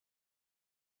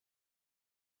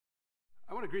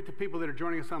I want to greet the people that are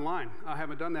joining us online. I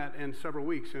haven't done that in several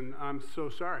weeks, and I'm so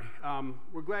sorry.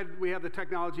 We're glad we have the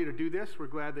technology to do this. We're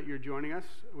glad that you're joining us.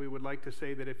 We would like to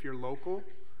say that if you're local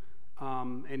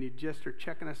and you just are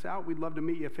checking us out, we'd love to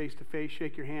meet you face-to-face,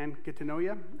 shake your hand, get to know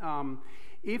you.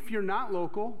 If you're not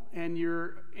local and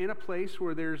you're in a place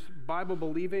where there's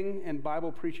Bible-believing and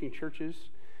Bible-preaching churches,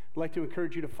 I'd like to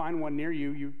encourage you to find one near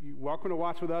you. You're welcome to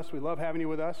watch with us. We love having you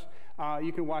with us.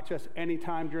 You can watch us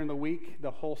anytime during the week, the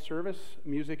whole service,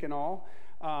 music and all.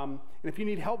 And if you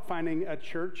need help finding a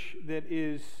church that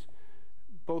is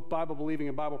both Bible-believing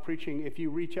and Bible-preaching, if you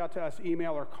reach out to us,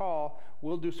 email or call,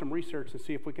 we'll do some research and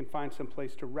see if we can find some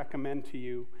place to recommend to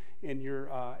you in your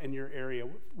area.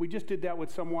 We just did that with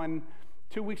someone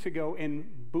 2 weeks ago in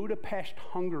Budapest,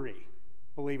 Hungary.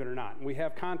 Believe it or not. We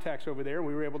have contacts over there, and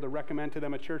we were able to recommend to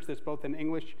them a church that's both in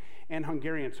English and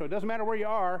Hungarian. So it doesn't matter where you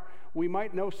are, we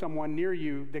might know someone near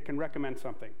you that can recommend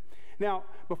something. Now,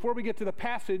 before we get to the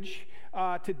passage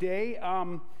today,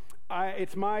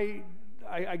 it's my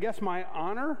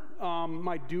honor,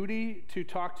 my duty to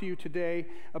talk to you today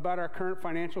about our current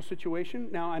financial situation.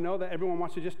 Now, I know that everyone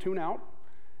wants to just tune out.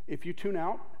 If you tune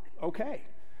out, okay.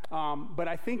 But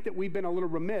I think that we've been a little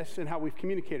remiss in how we've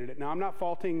communicated it. Now, I'm not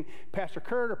faulting Pastor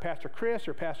Kurt or Pastor Chris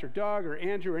or Pastor Doug or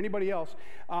Andrew or anybody else,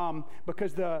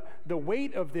 because the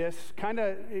weight of this kind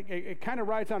of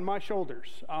rides on my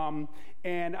shoulders.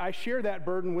 And I share that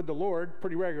burden with the Lord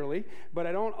pretty regularly, but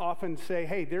I don't often say,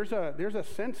 hey, there's a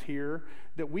sense here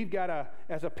that we've got to,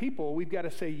 as a people, we've got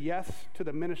to say yes to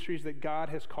the ministries that God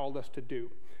has called us to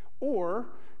do. Or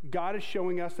God is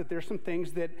showing us that there's some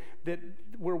things that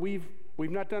where we've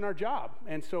not done our job,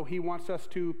 and so he wants us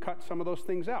to cut some of those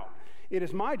things out. It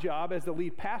is my job as the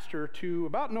lead pastor to,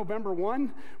 about November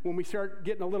 1, when we start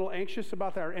getting a little anxious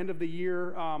about our end of the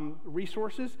year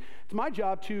resources, it's my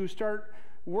job to start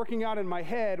working out in my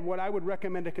head what I would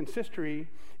recommend to consistory.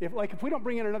 If we don't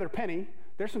bring in another penny,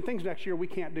 there's some things next year we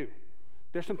can't do.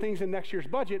 There's some things in next year's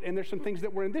budget, and there's some things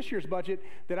that were in this year's budget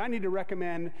that I need to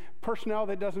recommend. Personnel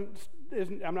that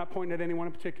isn't, I'm not pointing at anyone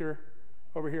in particular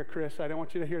over here, Chris. I don't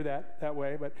want you to hear that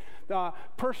way, but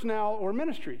personnel or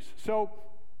ministries. So,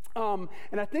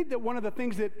 and I think that one of the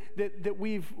things that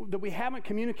we haven't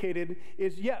communicated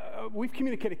is, we've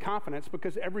communicated confidence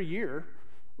because every year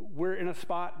we're in a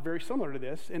spot very similar to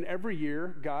this, and every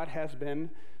year God has been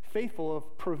faithful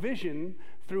of provision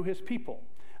through his people.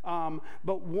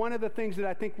 But one of the things that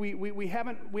I think we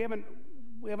haven't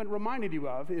reminded you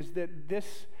of is that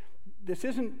this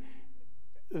isn't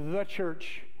the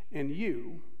church and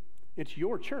you, it's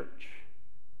your church.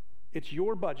 It's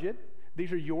your budget.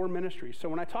 These are your ministries. So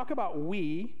when I talk about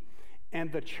we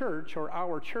and the church or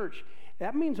our church,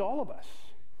 that means all of us.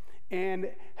 And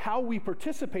how we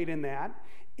participate in that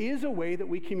is a way that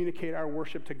we communicate our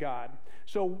worship to God.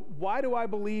 So why do I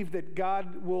believe that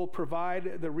God will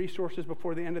provide the resources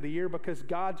before the end of the year? Because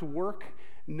God's work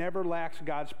never lacks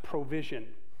God's provision.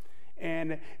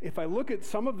 And if I look at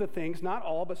some of the things, not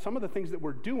all, but some of the things that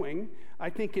we're doing,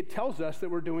 I think it tells us that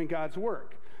we're doing God's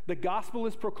work. The gospel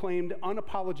is proclaimed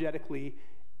unapologetically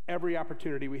every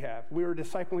opportunity we have. We're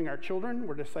discipling our children.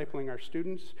 We're discipling our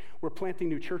students. We're planting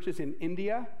new churches in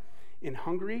India, in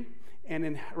Hungary,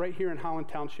 and right here in Holland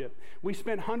Township. We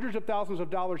spend hundreds of thousands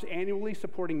of dollars annually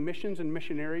supporting missions and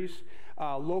missionaries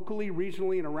locally,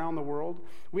 regionally, and around the world.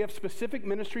 We have specific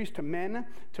ministries to men,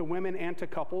 to women, and to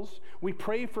couples. We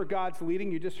pray for God's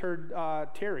leading. You just heard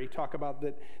Terry talk about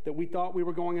that we thought we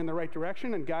were going in the right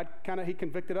direction, and God he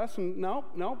convicted us, and no,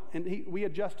 and we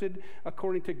adjusted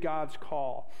according to God's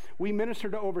call. We minister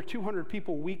to over 200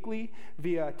 people weekly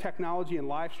via technology and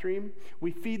live stream.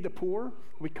 We feed the poor.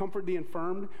 We comfort the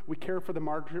infirmed. We care for the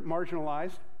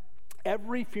marginalized.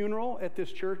 Every funeral at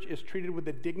this church is treated with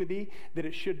the dignity that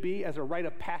it should be, as a rite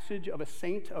of passage of a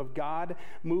saint of God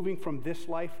moving from this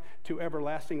life to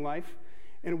everlasting life.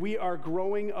 And we are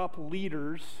growing up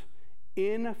leaders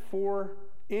in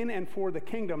and for the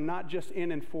kingdom, not just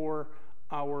in and for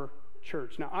our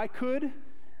church. Now, I could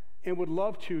and would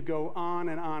love to go on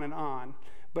and on and on,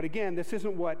 but again, this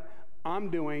isn't what I'm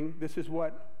doing. This is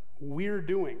what we're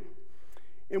doing.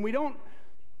 And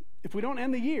if we don't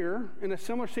end the year in a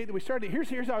similar state that we started,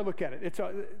 here's how I look at it.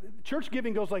 Church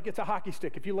giving goes like it's a hockey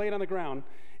stick. If you lay it on the ground,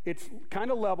 it's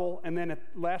kind of level, and then the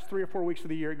last 3 or 4 weeks of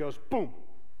the year, it goes boom,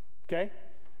 okay?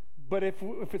 But if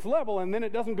it's level and then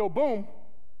it doesn't go boom,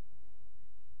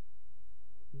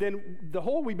 then the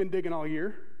hole we've been digging all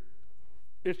year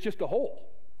is just a hole.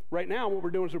 Right now, what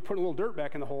we're doing is we're putting a little dirt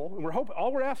back in the hole, and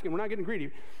all we're asking, we're not getting greedy,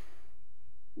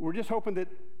 we're just hoping that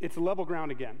it's level ground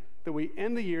again, that we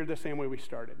end the year the same way we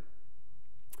started.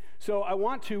 So I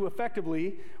want to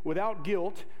effectively, without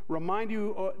guilt, remind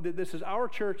you that this is our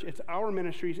church, it's our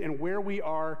ministries, and where we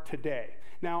are today.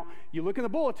 Now, you look in the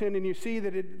bulletin and you see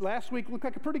that last week looked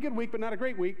like a pretty good week, but not a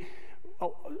great week.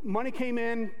 Money came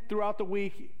in throughout the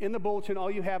week. In the bulletin,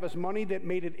 all you have is money that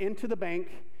made it into the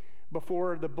bank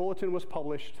before the bulletin was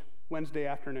published Wednesday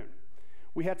afternoon.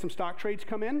 We had some stock trades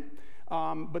come in,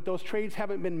 but those trades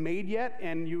haven't been made yet,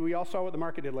 and we all saw what the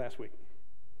market did last week.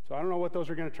 So I don't know what those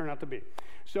are going to turn out to be.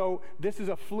 So this is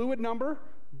a fluid number,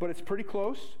 but it's pretty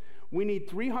close. We need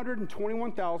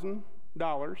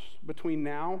 $321,000 between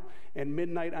now and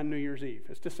midnight on New Year's Eve.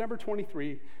 It's December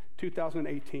 23,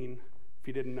 2018, if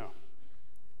you didn't know.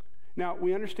 Now,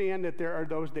 we understand that there are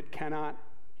those that cannot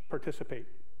participate.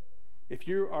 If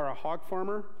you are a hog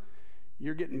farmer,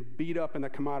 you're getting beat up in the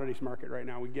commodities market right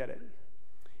now. We get it.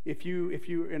 If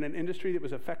you're in an industry that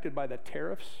was affected by the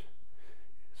tariffs,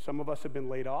 some of us have been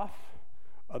laid off.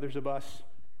 Others of us,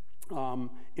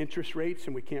 interest rates,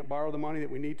 and we can't borrow the money that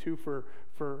we need to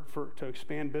to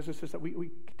expand businesses. That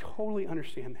we totally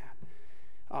understand that.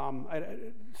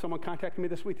 Someone contacted me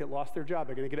this week that lost their job.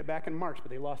 They're going to get it back in March,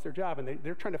 but they lost their job, and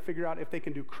they're trying to figure out if they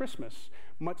can do Christmas,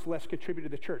 much less contribute to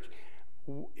the church.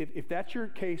 If that's your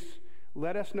case,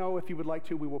 let us know if you would like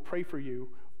to. We will pray for you.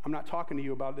 I'm not talking to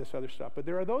you about this other stuff, but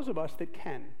there are those of us that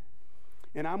can,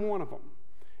 and I'm one of them.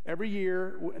 Every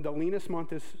year, the leanest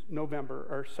month is November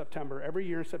or September. Every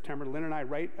year in September, Lynn and I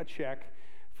write a check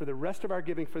for the rest of our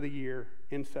giving for the year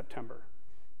in September.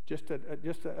 Just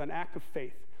an act of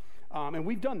faith. And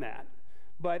we've done that.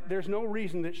 But there's no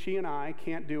reason that she and I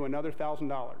can't do another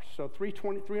 $1,000. So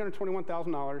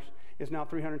 $321,000 is now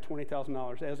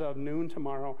 $320,000. As of noon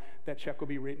tomorrow, that check will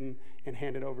be written and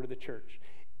handed over to the church.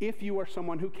 If you are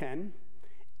someone who can,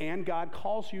 and God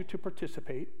calls you to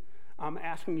participate, I'm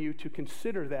asking you to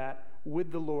consider that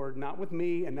with the Lord, not with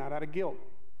me and not out of guilt.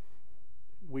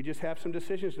 We just have some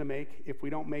decisions to make if we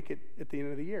don't make it at the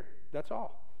end of the year. That's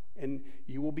all. And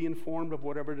you will be informed of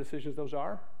whatever decisions those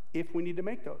are if we need to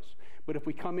make those. But if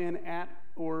we come in at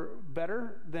or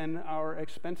better than our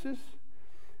expenses,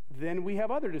 then we have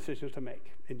other decisions to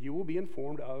make. And you will be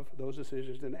informed of those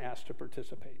decisions and asked to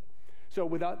participate. So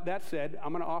with that said,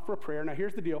 I'm going to offer a prayer. Now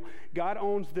here's the deal. God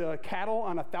owns the cattle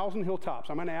on 1,000 hilltops.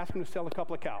 I'm going to ask him to sell a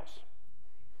couple of cows.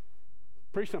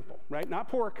 Pretty simple, right? Not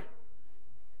pork.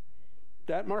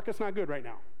 That market's not good right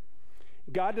now.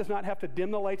 God does not have to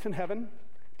dim the lights in heaven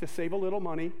to save a little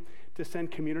money to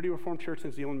send Community Reformed Church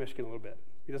in Zeeland, Michigan a little bit.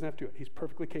 He doesn't have to do it. He's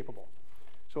perfectly capable.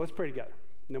 So let's pray together,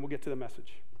 and then we'll get to the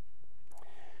message.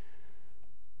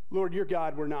 Lord, you're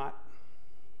God, we're not.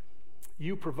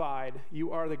 You provide.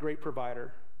 You are the great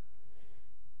provider.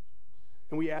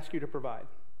 And we ask you to provide.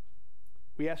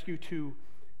 We ask you to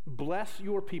bless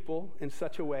your people in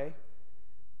such a way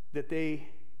that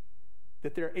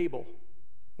they're able.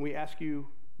 We ask you,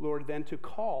 Lord, then to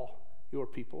call your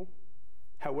people,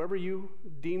 however you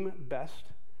deem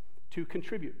best, to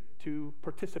contribute, to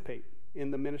participate in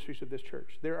the ministries of this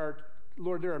church. There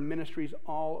are ministries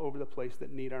all over the place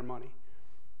that need our money.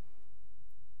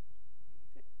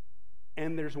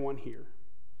 And there's one here.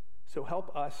 So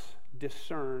help us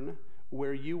discern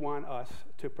where you want us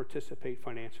to participate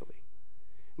financially.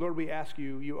 Lord, we ask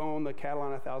you, you own the cattle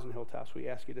on 1,000 hilltops. We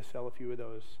ask you to sell a few of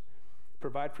those.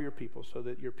 Provide for your people so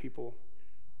that your people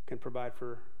can provide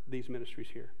for these ministries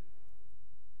here.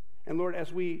 And Lord,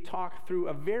 as we talk through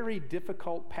a very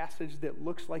difficult passage that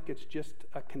looks like it's just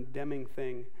a condemning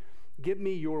thing, give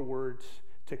me your words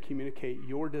to communicate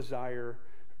your desire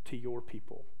to your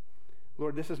people.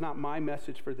 Lord, this is not my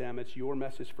message for them, it's your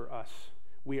message for us.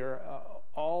 We are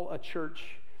all a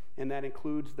church, and that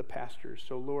includes the pastors.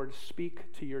 So Lord,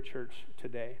 speak to your church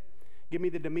today. Give me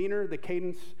the demeanor, the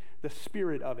cadence, the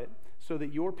spirit of it, so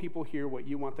that your people hear what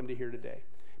you want them to hear today.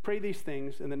 Pray these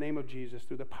things in the name of Jesus,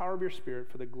 through the power of your Spirit,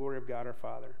 for the glory of God our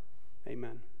Father.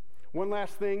 Amen. One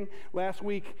last thing. Last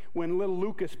week, when little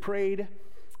Lucas prayed,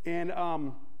 and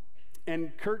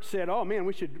Kurt said, "Oh man,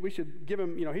 we should give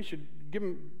him. He should give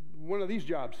him one of these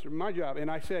jobs, or my job."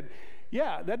 And I said,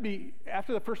 "Yeah, that'd be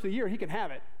after the first of the year. He can have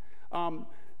it."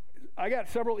 I got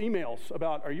several emails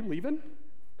about, "Are you leaving?"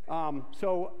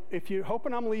 So if you're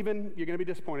hoping I'm leaving, you're going to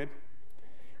be disappointed.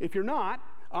 If you're not,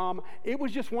 it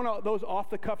was just one of those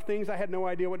off-the-cuff things. I had no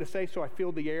idea what to say, so I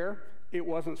filled the air. It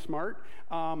wasn't smart.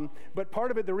 But part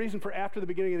of it, the reason for after the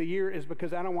beginning of the year is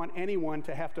because I don't want anyone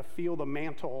to have to feel the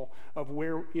mantle of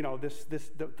where,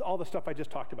 all the stuff I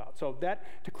just talked about. So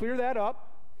to clear that up,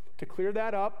 no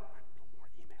more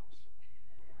emails.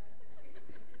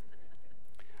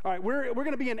 All right, we're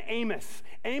going to be in Amos.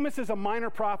 Amos is a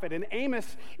minor prophet, and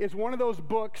Amos is one of those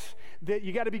books that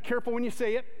you got to be careful when you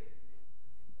say it.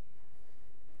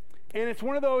 And it's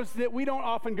one of those that we don't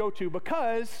often go to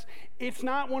because it's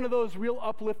not one of those real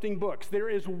uplifting books. There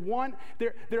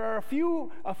are a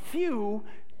few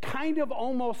kind of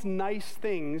almost nice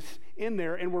things in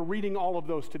there, and we're reading all of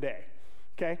those today.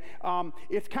 Okay,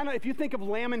 it's kind of, if you think of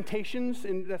Lamentations,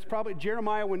 and that's probably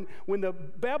Jeremiah, when the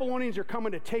Babylonians are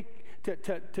coming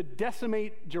to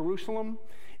decimate Jerusalem,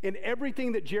 and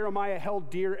everything that Jeremiah held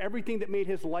dear, everything that made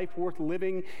his life worth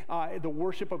living, the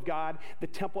worship of God, the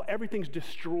temple, everything's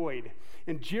destroyed.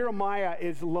 And Jeremiah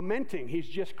is lamenting. He's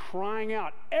just crying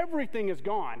out. Everything is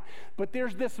gone. But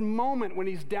there's this moment when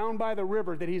he's down by the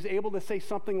river that he's able to say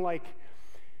something like,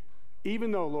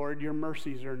 even though, Lord, your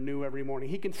mercies are new every morning.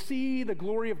 He can see the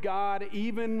glory of God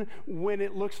even when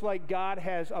it looks like God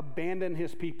has abandoned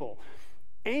his people.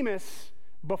 Amos,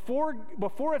 before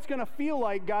it's going to feel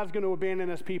like God's going to abandon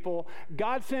his people,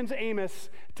 God sends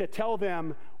Amos to tell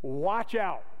them, watch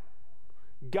out.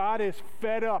 God is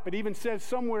fed up. It even says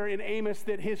somewhere in Amos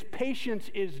that his patience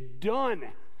is done.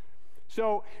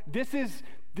 So this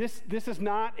is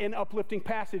not an uplifting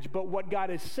passage, but what God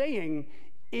is saying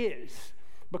is,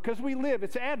 because we live,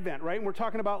 it's Advent, right? And we're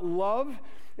talking about love,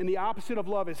 and the opposite of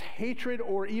love is hatred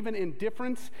or even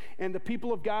indifference. And the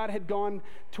people of God had gone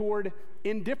toward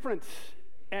indifference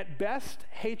at best,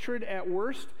 hatred at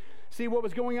worst. See what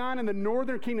was going on in the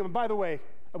northern kingdom. And by the way,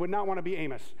 I would not want to be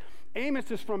Amos.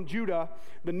 Amos is from Judah,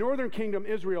 the northern kingdom,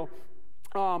 Israel.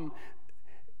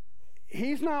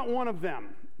 He's not one of them,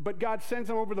 but God sends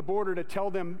him over the border to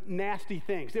tell them nasty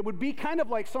things. It would be kind of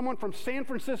like someone from San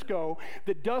Francisco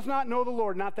that does not know the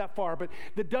Lord, not that far, but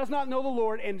that does not know the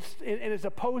Lord and is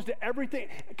opposed to everything,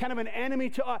 kind of an enemy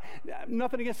to us.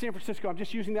 Nothing against San Francisco. I'm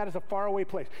just using that as a faraway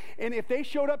place. And if they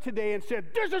showed up today and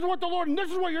said, this is what the Lord and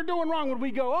this is what you're doing wrong, would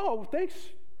we go, oh, thanks,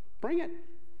 bring it?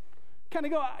 Kind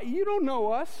of go, you don't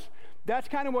know us. That's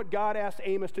kind of what God asked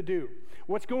Amos to do.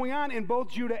 What's going on in both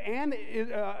Judah and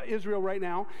Israel right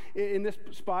now in this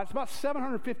spot, it's about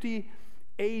 750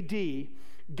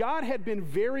 AD. God had been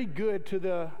very good to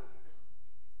the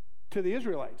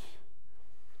Israelites.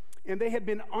 And they had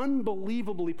been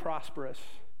unbelievably prosperous.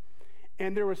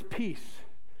 And there was peace.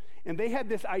 And they had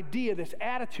this idea, this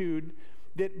attitude,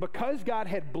 that because God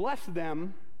had blessed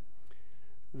them,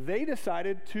 they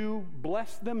decided to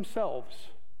bless themselves.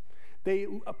 They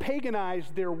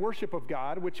paganized their worship of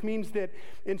God, which means that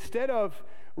instead of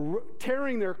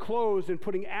tearing their clothes and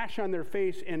putting ash on their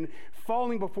face and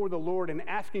falling before the Lord and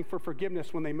asking for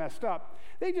forgiveness when they messed up,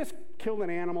 they just killed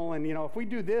an animal and, if we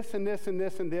do this and this and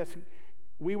this and this,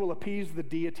 we will appease the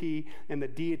deity and the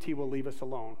deity will leave us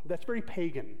alone. That's very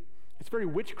pagan. It's very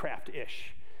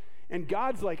witchcraft-ish. And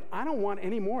God's like, I don't want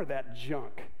any more of that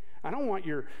junk. I don't want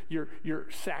your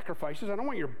sacrifices. I don't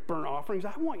want your burnt offerings.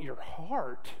 I want your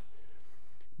heart.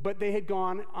 But they had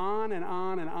gone on and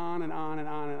on and on and on and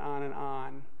on and on and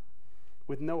on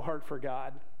with no heart for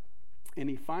God. And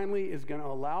he finally is going to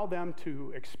allow them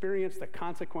to experience the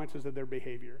consequences of their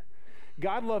behavior.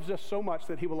 God loves us so much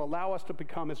that he will allow us to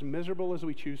become as miserable as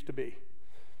we choose to be.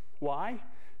 Why?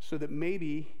 So that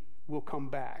maybe we'll come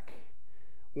back.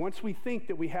 Once we think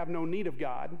that we have no need of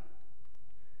God,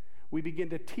 we begin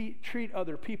to treat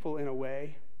other people in a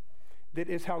way that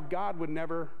is how God would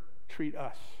never treat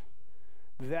us.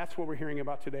 That's what we're hearing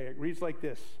about today. It reads like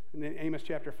this in Amos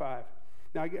chapter 5.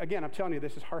 Now, again, I'm telling you,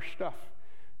 this is harsh stuff.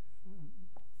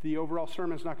 The overall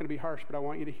sermon is not going to be harsh, but I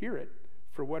want you to hear it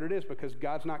for what it is because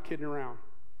God's not kidding around.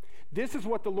 This is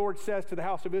what the Lord says to the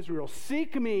house of Israel.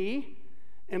 Seek me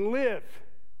and live.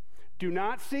 Do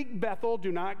not seek Bethel.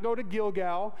 Do not go to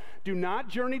Gilgal. Do not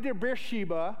journey to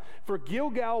Beersheba, for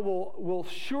Gilgal will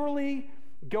surely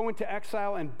go into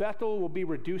exile and Bethel will be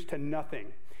reduced to nothing.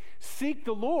 Seek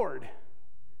the Lord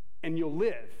and you'll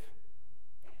live.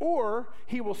 Or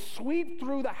he will sweep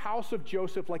through the house of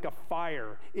Joseph like a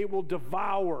fire. It will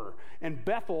devour, and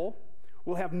Bethel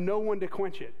will have no one to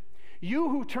quench it. You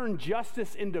who turn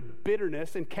justice into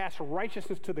bitterness and cast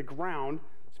righteousness to the ground.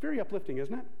 It's very uplifting,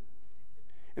 isn't it?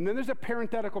 And then there's a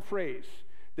parenthetical phrase.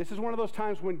 This is one of those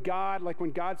times when God, like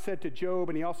when God said to Job,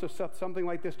 and he also said something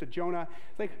like this to Jonah,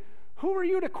 it's like, who are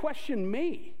you to question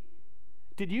me?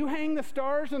 Did you hang the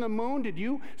stars and the moon? Did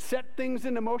you set things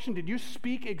into motion? Did you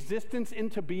speak existence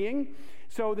into being?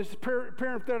 So this is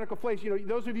parenthetical phrase,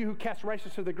 those of you who cast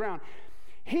righteousness to the ground.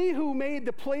 He who made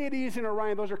the Pleiades and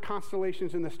Orion, those are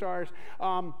constellations in the stars,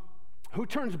 who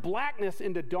turns blackness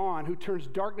into dawn,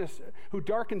 who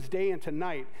darkens day into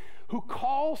night, who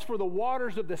calls for the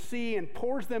waters of the sea and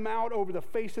pours them out over the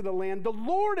face of the land. The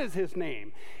Lord is his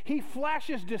name. He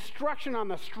flashes destruction on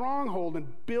the stronghold and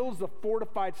builds the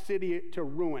fortified city to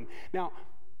ruin. Now,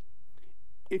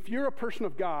 if you're a person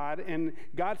of God and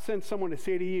God sends someone to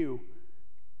say to you,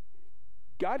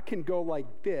 God can go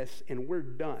like this and we're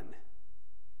done.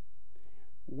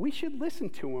 We should listen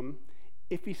to him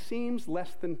if he seems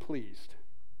less than pleased.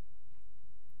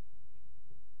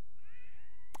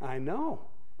 I know.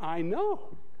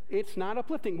 It's not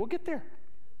uplifting. We'll get there.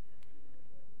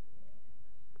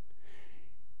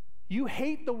 You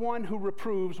hate the one who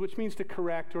reproves, which means to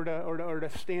correct or to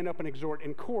stand up and exhort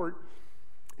in court,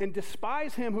 and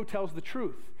despise him who tells the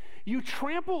truth. You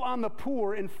trample on the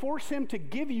poor and force him to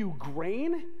give you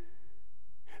grain.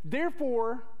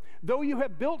 Therefore, though you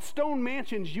have built stone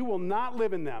mansions, you will not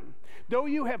live in them. Though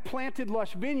you have planted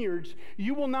lush vineyards,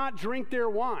 you will not drink their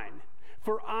wine.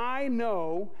 For I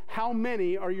know how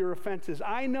many are your offenses.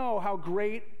 I know how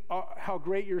great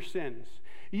your sins.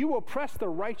 You oppress the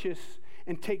righteous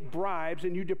and take bribes,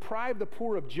 and you deprive the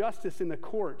poor of justice in the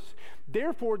courts.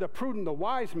 Therefore, the prudent, the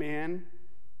wise man,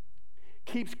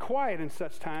 keeps quiet in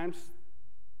such times,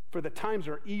 for the times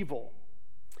are evil.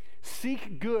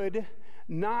 Seek good,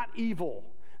 not evil.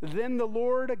 Then the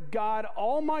Lord God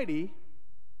Almighty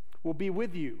will be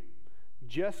with you,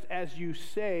 just as you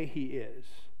say he is.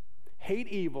 Hate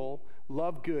evil,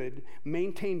 love good,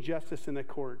 maintain justice in the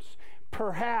courts.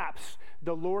 Perhaps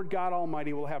the Lord God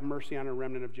Almighty will have mercy on a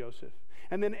remnant of Joseph.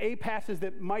 And then a passage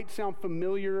that might sound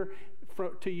familiar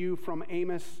to you from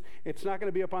Amos. It's not going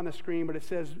to be up on the screen, but it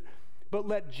says, but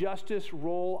let justice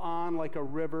roll on like a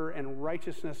river and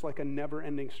righteousness like a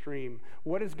never-ending stream.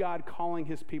 What is God calling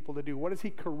his people to do? What is he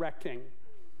correcting?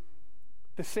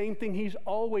 The same thing he's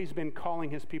always been calling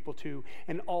his people to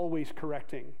and always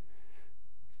correcting.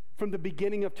 From the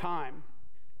beginning of time,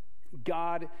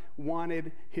 God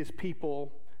wanted his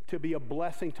people to be a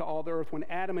blessing to all the earth. When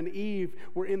Adam and Eve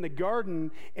were in the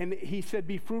garden and he said,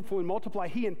 be fruitful and multiply,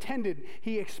 he intended,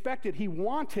 he expected, he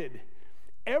wanted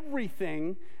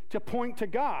everything to point to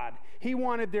God. He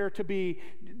wanted there to be,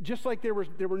 just like there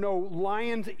were no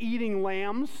lions eating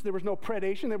lambs, there was no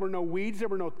predation, there were no weeds, there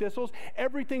were no thistles.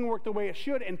 Everything worked the way it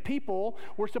should, and people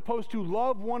were supposed to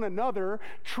love one another,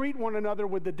 treat one another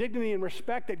with the dignity and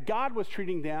respect that God was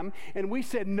treating them. And we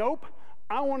said, nope,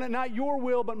 I want it, not your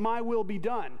will, but my will be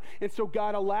done. And so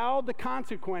God allowed the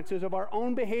consequences of our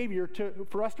own behavior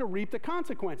for us to reap the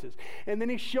consequences. And then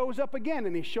he shows up again,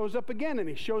 and he shows up again, and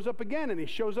he shows up again, and he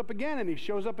shows up again, and he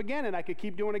shows up again, and I could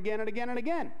keep doing again and again and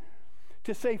again.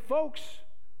 To say, folks,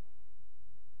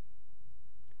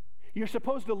 you're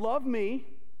supposed to love me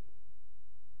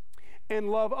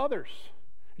and love others.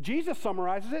 Jesus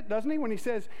summarizes it, doesn't he, when he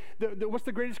says, what's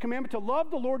the greatest commandment? To love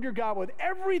the Lord your God with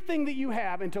everything that you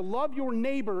have and to love your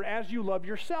neighbor as you love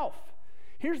yourself.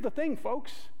 Here's the thing,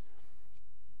 folks.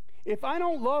 If I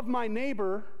don't love my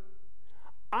neighbor,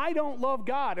 I don't love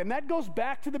God. And that goes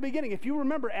back to the beginning. If you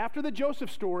remember, after the Joseph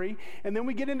story, and then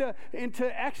we get into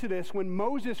Exodus, when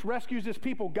Moses rescues his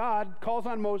people, God calls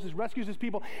on Moses, rescues his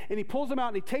people, and he pulls them out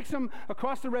and he takes them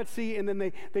across the Red Sea, and then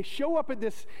they show up at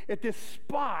this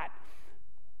spot,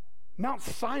 Mount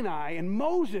Sinai, and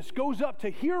Moses goes up to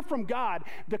hear from God,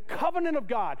 the covenant of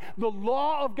God, the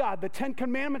law of God, the 10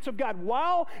 commandments of God,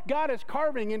 while God is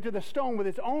carving into the stone with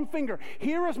his own finger.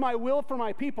 Here is my will for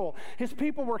my people. His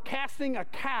people were casting a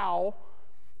cow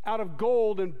out of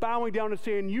gold and bowing down and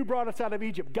saying, you brought us out of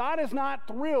Egypt. God is not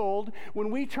thrilled when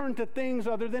we turn to things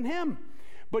other than him.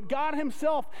 But God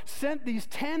himself sent these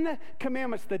 10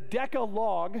 commandments, the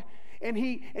Decalogue, and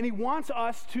he wants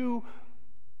us to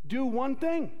do one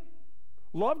thing.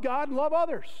 Love God and love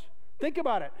others. Think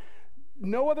about it.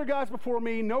 No other gods before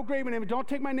me, no graven image, don't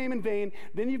take my name in vain.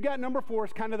 Then you've got number 4,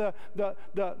 it's kind of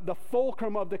the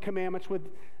fulcrum of the commandments with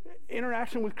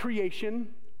interaction with creation.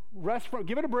 Rest from,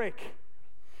 give it a break.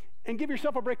 And give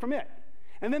yourself a break from it.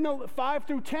 And then the 5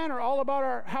 through 10 are all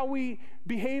about how we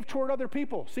behave toward other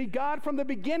people. See, God from the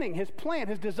beginning, his plan,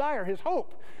 his desire, his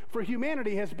hope for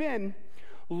humanity has been,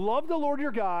 love the Lord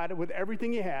your God with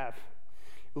everything you have.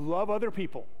 Love other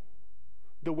people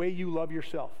the way you love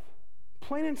yourself.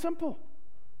 Plain and simple.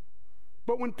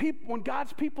 But when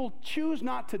God's people choose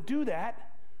not to do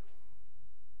that,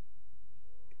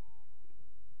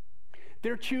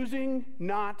 they're choosing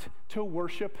not to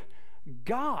worship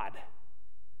God.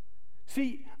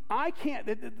 See, I can't,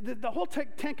 the whole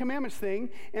 10 Commandments thing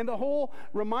and the whole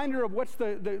reminder of what's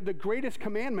the greatest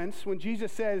commandments, when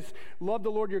Jesus says, love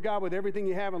the Lord your God with everything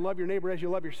you have and love your neighbor as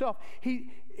you love yourself,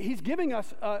 he's giving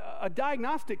us a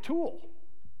diagnostic tool.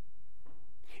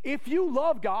 If you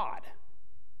love God,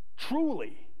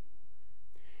 truly,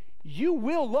 you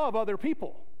will love other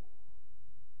people.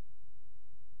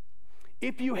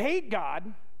 If you hate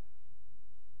God,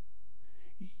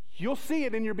 you'll see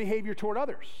it in your behavior toward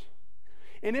others.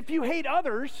 And if you hate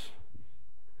others,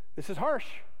 this is harsh,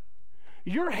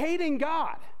 you're hating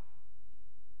God.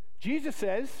 Jesus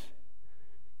says,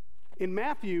 In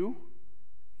Matthew,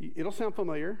 it'll sound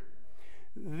familiar.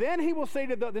 Then he will say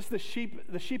to this is the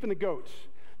sheep and the goats.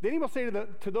 Then he will say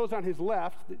to those on his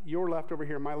left, your left over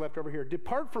here, my left over here,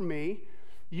 depart from me,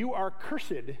 you are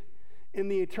cursed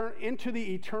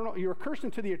you are cursed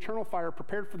into the eternal fire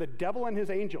prepared for the devil and his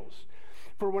angels.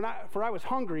 For I was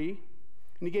hungry,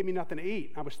 and you gave me nothing to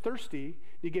eat. I was thirsty, and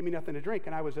you gave me nothing to drink.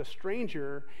 And I was a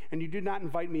stranger, and you did not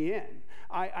invite me in.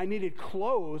 I needed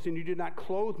clothes, and you did not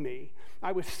clothe me.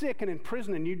 I was sick and in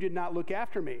prison, and you did not look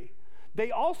after me.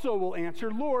 They also will answer,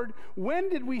 Lord, when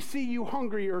did we see you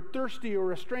hungry or thirsty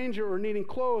or a stranger or needing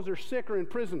clothes or sick or in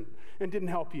prison and didn't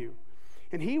help you?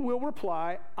 And he will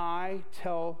reply, I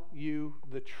tell you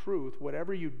the truth.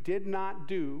 Whatever you did not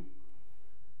do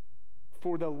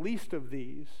for the least of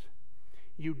these,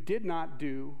 you did not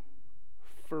do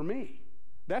for me.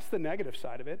 That's the negative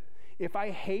side of it. If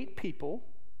I hate people,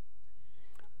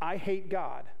 I hate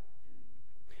God.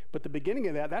 But the beginning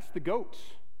of that's the goats.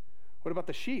 What about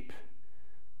the sheep?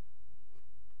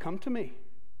 Come to me.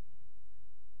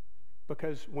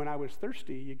 Because when I was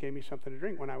thirsty, you gave me something to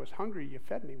drink. When I was hungry, you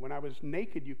fed me. When I was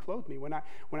naked, you clothed me. When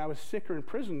I was sick or in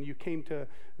prison, you came to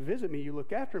visit me. You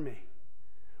looked after me.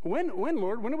 When,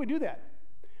 Lord? When do we do that?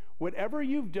 Whatever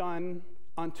you've done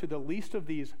unto the least of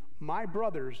these, my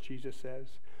brothers, Jesus says,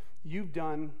 you've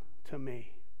done to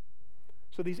me.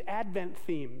 So these Advent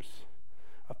themes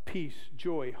of peace,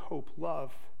 joy, hope,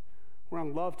 love, we're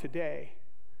on love today.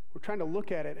 We're trying to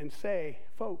look at it and say,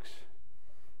 folks,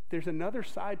 there's another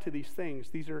side to these things.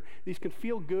 These can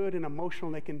feel good and emotional,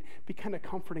 and they can be kind of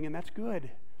comforting, and that's good.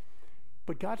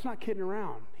 But God's not kidding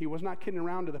around. He was not kidding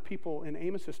around to the people in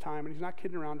Amos's time, and he's not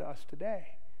kidding around to us today.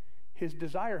 His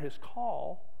desire, his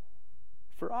call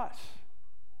for us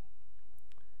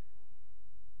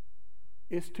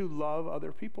is to love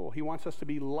other people. He wants us to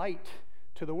be light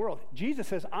to the world. Jesus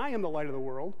says, I am the light of the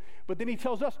world, but then he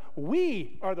tells us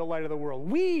we are the light of the world.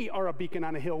 We are a beacon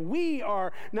on a hill. We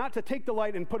are not to take the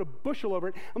light and put a bushel over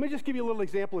it. Let me just give you a little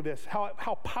example of this,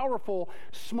 how powerful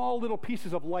small little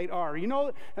pieces of light are. You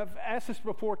know, I've asked this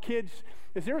before, kids,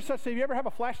 is there such thing, have you ever have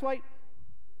a flashlight?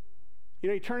 You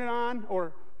know, you turn it on,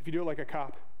 or if you do it like a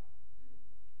cop.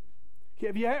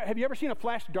 Have you ever seen a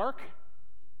flash dark?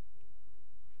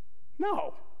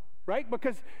 No. Right?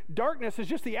 Because darkness is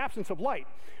just the absence of light.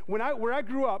 Where I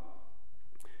grew up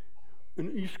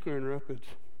in East Grand Rapids,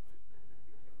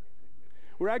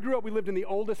 where I grew up, we lived in the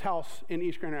oldest house in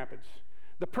East Grand Rapids.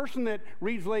 The person that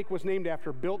Reed's Lake was named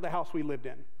after built the house we lived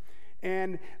in.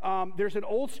 And there's an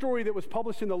old story that was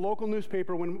published in the local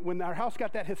newspaper. When our house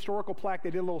got that historical plaque, they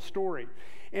did a little story.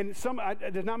 And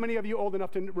there's not many of you old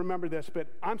enough to remember this, but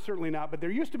I'm certainly not. But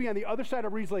there used to be on the other side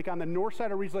of Reed's Lake, on the north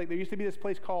side of Reed's Lake, there used to be this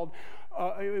place called,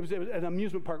 it was an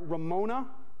amusement park, Ramona.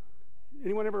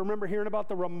 Anyone ever remember hearing about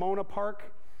the Ramona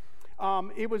Park?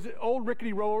 It was an old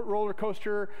rickety roller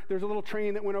coaster. There's a little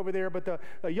train that went over there. But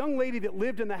a young lady that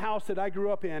lived in the house that I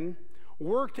grew up in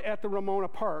worked at the Ramona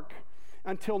Park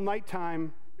until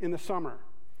nighttime in the summer.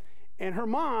 And her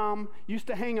mom used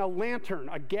to hang a lantern,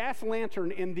 a gas lantern,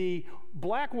 in the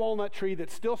black walnut tree that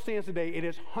still stands today. It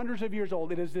is hundreds of years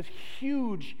old. It is this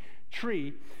huge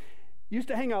tree. Used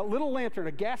to hang a little lantern,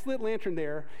 a gas-lit lantern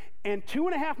there, and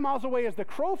 2.5 miles away as the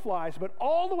crow flies, but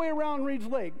all the way around Reed's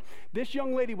Lake, this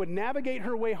young lady would navigate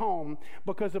her way home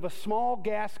because of a small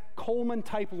gas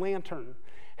Coleman-type lantern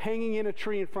hanging in a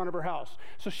tree in front of her house.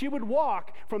 So she would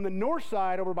walk from the north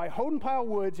side over by Hodenpile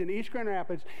Woods in East Grand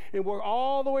Rapids and walk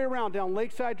all the way around down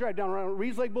Lakeside Drive, down around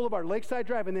Reed's Lake Boulevard, Lakeside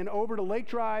Drive, and then over to Lake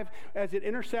Drive as it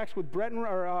intersects with Breton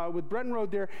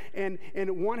Road there, and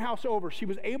one house over. She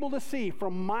was able to see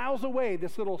from miles away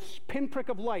this little pinprick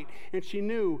of light, and she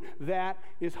knew that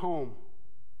is home.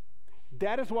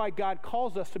 That is why God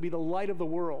calls us to be the light of the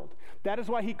world. That is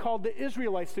why he called the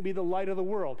Israelites to be the light of the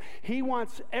world. He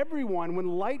wants everyone, when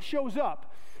light shows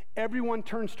up, everyone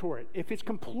turns toward it. If it's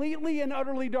completely and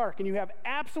utterly dark and you have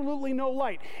absolutely no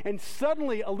light, and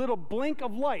suddenly a little blink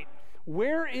of light,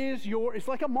 it's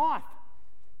like a moth.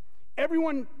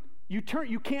 Everyone, you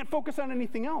can't focus on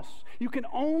anything else. You can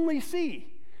only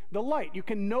see the light. You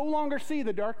can no longer see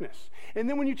the darkness. And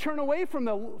then when you turn away from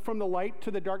the light to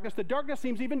the darkness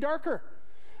seems even darker.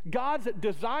 God's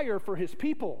desire for his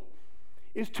people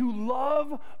is to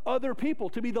love other people,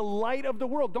 to be the light of the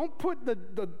world. Don't put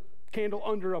the candle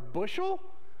under a bushel.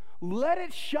 Let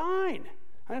it shine.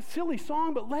 That's a silly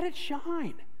song, but let it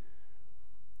shine.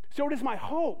 So it is my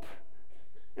hope.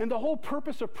 And the whole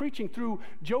purpose of preaching through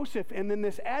Joseph and then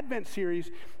this Advent series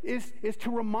is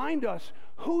to remind us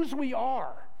whose we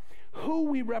are, who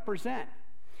we represent.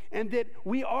 and that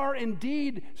we are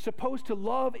indeed supposed to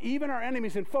love even our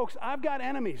enemies. And folks, I've got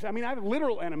enemies. I mean, I have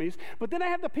literal enemies, but then I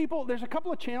have the people, there's a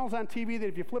couple of channels on TV that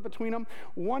if you flip between them,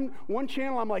 one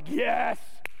channel I'm like, yes,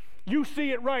 you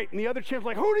see it right. And the other channel's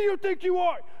like, who do you think you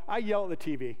are? I yell at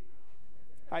the TV.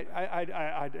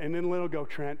 And then it'll go,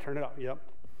 Trent, turn it up. Yep.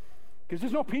 Because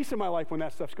there's no peace in my life when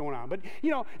that stuff's going on. But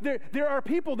you know, there are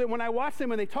people that when I watch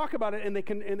them and they talk about it and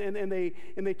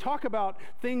they talk about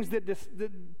things that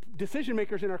decision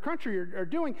makers in our country are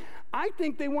doing, I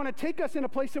think they want to take us in a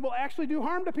place that will actually do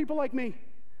harm to people like me.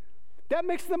 That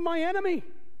makes them my enemy.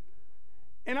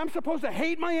 And I'm supposed to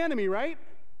hate my enemy, right?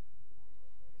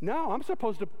 No, I'm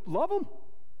supposed to love them.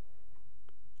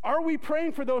 Are we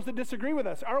praying for those that disagree with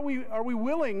us? Are we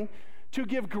willing to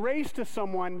give grace to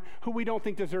someone who we don't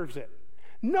think deserves it?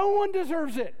 No one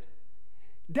deserves it.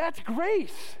 That's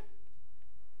grace.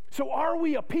 So are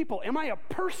we a people? Am I a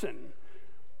person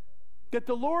that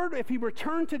the Lord, if he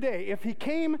returned today, if he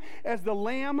came as the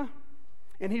lamb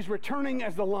and he's returning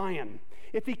as the lion,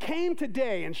 if he came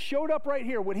today and showed up right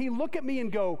here, would he look at me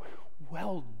and go,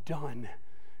 well done,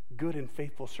 good and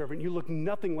faithful servant? You look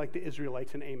nothing like the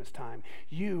Israelites in Amos' time.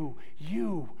 You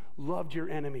loved your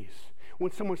enemies.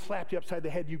 When someone slapped you upside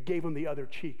the head, you gave them the other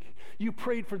cheek. You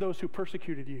prayed for those who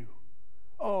persecuted you.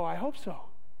 Oh, I hope so.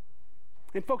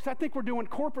 And folks, I think we're doing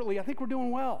corporately, I think we're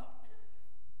doing well.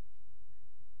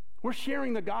 We're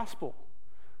sharing the gospel.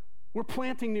 We're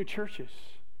planting new churches.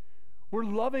 We're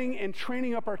loving and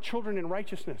training up our children in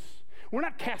righteousness. We're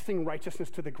not casting righteousness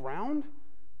to the ground.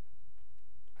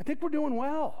 I think we're doing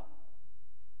well.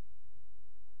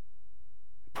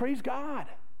 Praise God.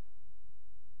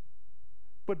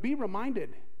 But be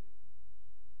reminded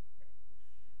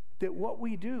that what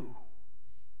we do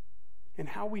and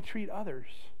how we treat others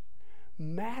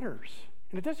matters.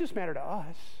 And it doesn't just matter to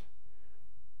us.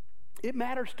 It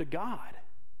matters to God.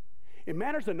 It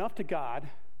matters enough to God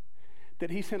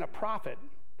that he sent a prophet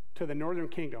to the northern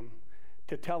kingdom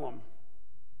to tell them,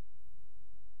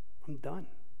 I'm done.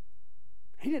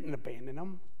 He didn't abandon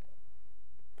them,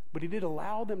 but he did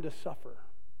allow them to suffer.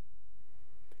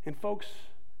 And folks,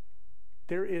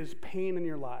 there is pain in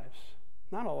your lives.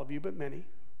 Not all of you, but many.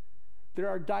 There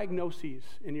are diagnoses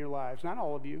in your lives. Not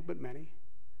all of you, but many.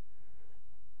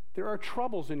 There are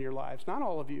troubles in your lives. Not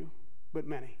all of you, but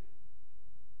many.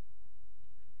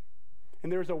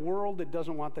 And there's a world that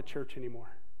doesn't want the church anymore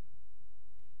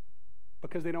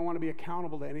because they don't want to be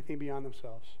accountable to anything beyond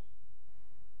themselves.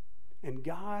 And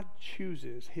God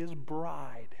chooses his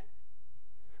bride,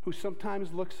 who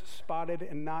sometimes looks spotted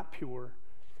and not pure,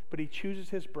 but he chooses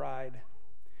his bride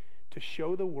to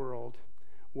show the world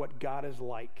what God is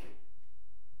like.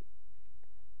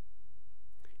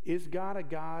 Is God a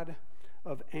God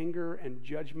of anger and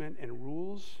judgment and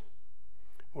rules?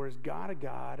 Or is God a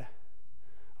God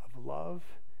of love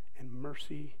and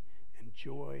mercy and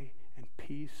joy and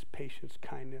peace, patience,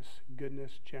 kindness,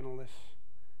 goodness, gentleness,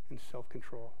 and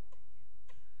self-control?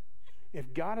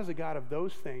 If God is a God of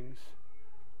those things,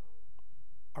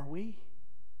 are we?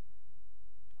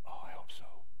 Oh, I hope so.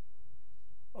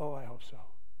 Oh, I hope so.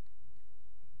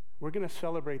 We're going to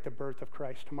celebrate the birth of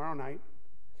Christ tomorrow night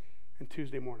and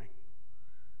Tuesday morning.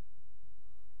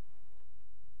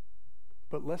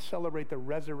 But let's celebrate the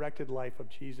resurrected life of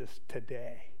Jesus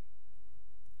today.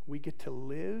 We get to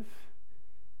live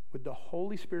with the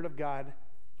Holy Spirit of God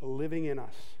living in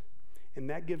us. And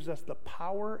that gives us the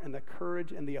power and the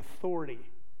courage and the authority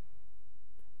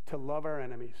to love our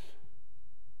enemies,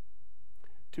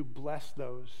 to bless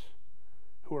those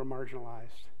who are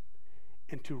marginalized,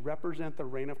 and to represent the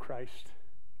reign of Christ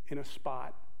in a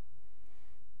spot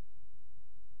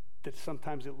that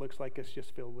sometimes it looks like it's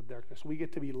just filled with darkness. We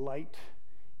get to be light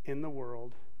in the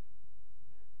world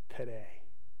today.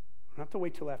 We don't have to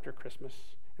wait till after Christmas,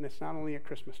 and it's not only at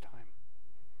Christmas time.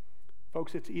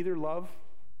 Folks, it's either love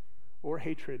or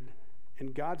hatred.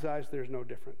 In God's eyes, there's no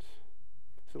difference.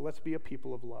 So let's be a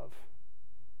people of love.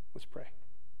 Let's pray.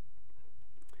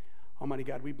 Almighty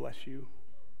God, we bless you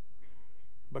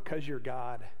because you're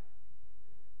God.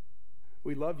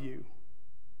 We love you,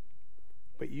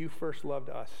 but you first loved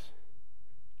us.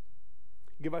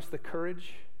 Give us the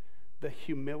courage, the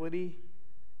humility,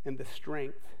 and the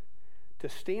strength to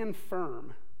stand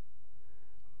firm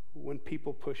when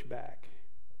people push back.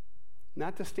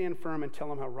 Not to stand firm and tell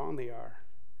them how wrong they are,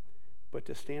 but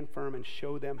to stand firm and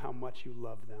show them how much you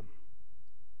love them.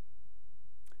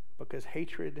 Because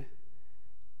hatred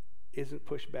isn't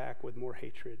pushed back with more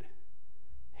hatred.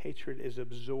 Hatred is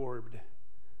absorbed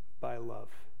by love.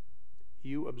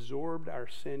 You absorbed our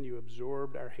sin. You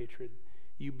absorbed our hatred.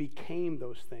 You became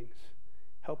those things.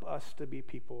 Help us to be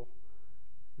people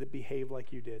that behave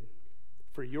like you did.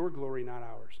 for your glory, not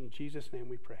ours. In Jesus' name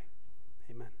we pray.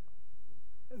 Amen.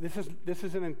 This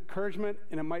is an encouragement,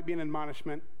 and it might be an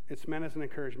admonishment. It's meant as an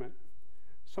encouragement.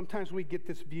 Sometimes we get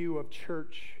this view of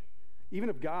church, even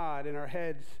of God, in our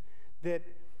heads that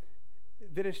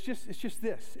it's just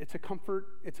this. It's a comfort.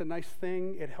 It's a nice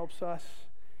thing. It helps us.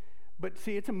 But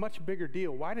see, it's a much bigger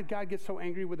deal. Why did God get so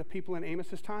angry with the people in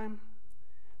Amos's time?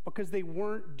 Because they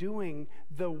weren't doing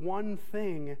the one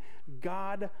thing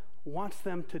God wants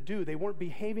them to do. They weren't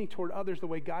behaving toward others the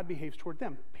way God behaves toward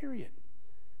them, period.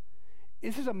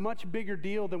 This is a much bigger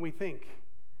deal than we think.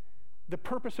 The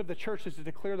purpose of the church is to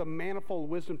declare the manifold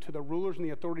wisdom to the rulers and the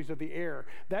authorities of the air.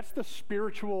 That's the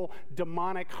spiritual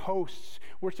demonic hosts.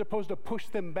 We're supposed to push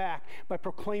them back by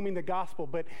proclaiming the gospel,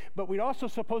 but we're also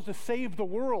supposed to save the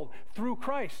world through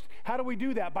Christ. How do we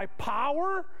do that? By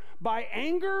power? By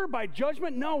anger? By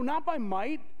judgment? No, not by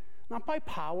might, not by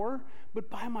power, but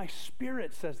by my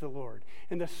Spirit, says the Lord.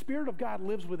 And the Spirit of God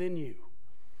lives within you.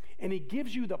 And he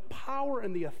gives you the power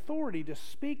and the authority to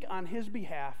speak on his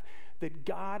behalf that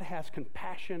God has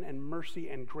compassion and mercy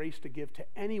and grace to give to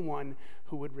anyone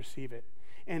who would receive it.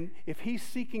 And if he's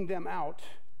seeking them out,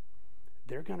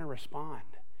 they're going to respond.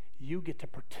 You get to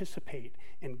participate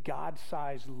in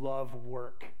God-sized love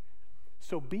work.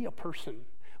 So be a person.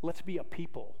 Let's be a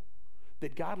people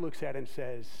that God looks at and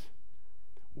says,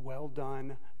 well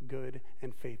done, good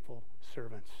and faithful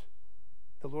servants.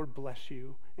 The Lord bless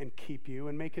you and keep you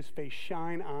and make his face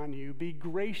shine on you, be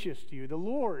gracious to you. The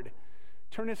Lord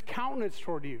turn his countenance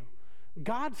toward you.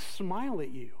 God smile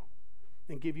at you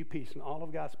and give you peace. And all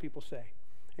of God's people say,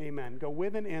 amen. Go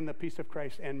with and in the peace of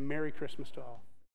Christ, and Merry Christmas to all.